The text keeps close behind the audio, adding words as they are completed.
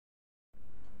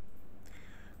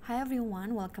Hi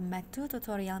everyone, welcome back to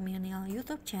Tutorial Millennial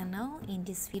YouTube channel. In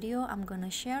this video, I'm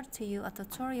gonna share to you a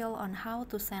tutorial on how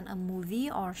to send a movie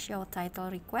or show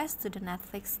title request to the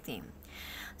Netflix team.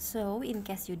 So, in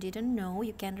case you didn't know,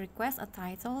 you can request a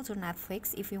title to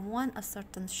Netflix if you want a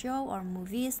certain show or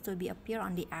movies to be appear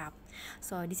on the app.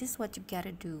 So, this is what you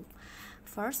gotta do.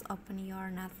 First, open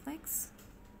your Netflix.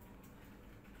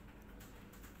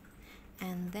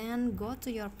 And then go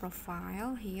to your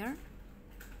profile here.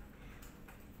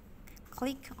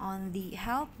 Click on the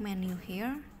help menu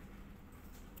here,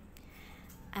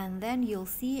 and then you'll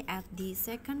see at the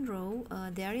second row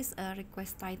there is a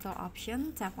request title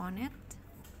option. Tap on it.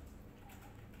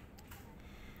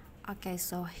 Okay,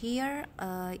 so here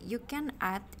you can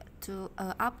add to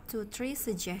up to 3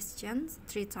 suggestions,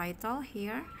 3 title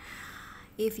here.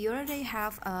 If you already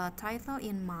have a title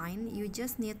in mind, you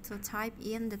just need to type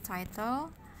in the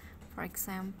title. For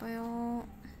example,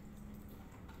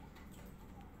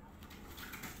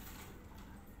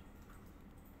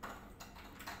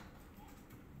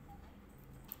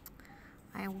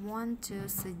 I want to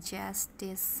suggest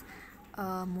this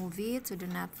movie to the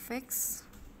Netflix,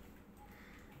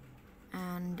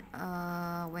 and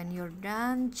when you're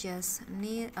done,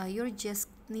 you just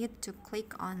need to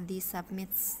click on the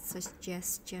submit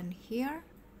suggestion here.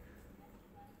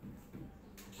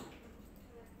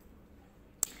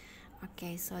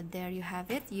 Okay, so there you have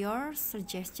it. Your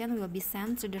suggestion will be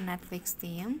sent to the Netflix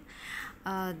team.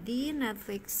 The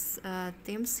Netflix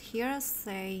teams here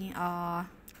say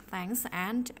thanks,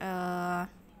 and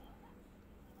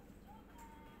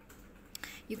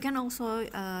you can also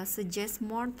suggest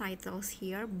more titles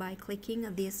here by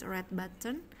clicking this red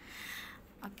button.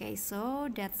 Okay, so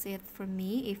that's it from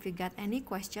me. If you got any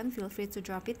question, feel free to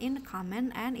drop it in the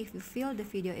comment, and if you feel the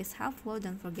video is helpful,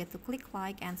 don't forget to click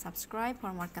like and subscribe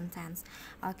for more contents.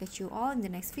 I'll catch you all in the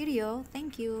next video.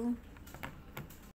 Thank you.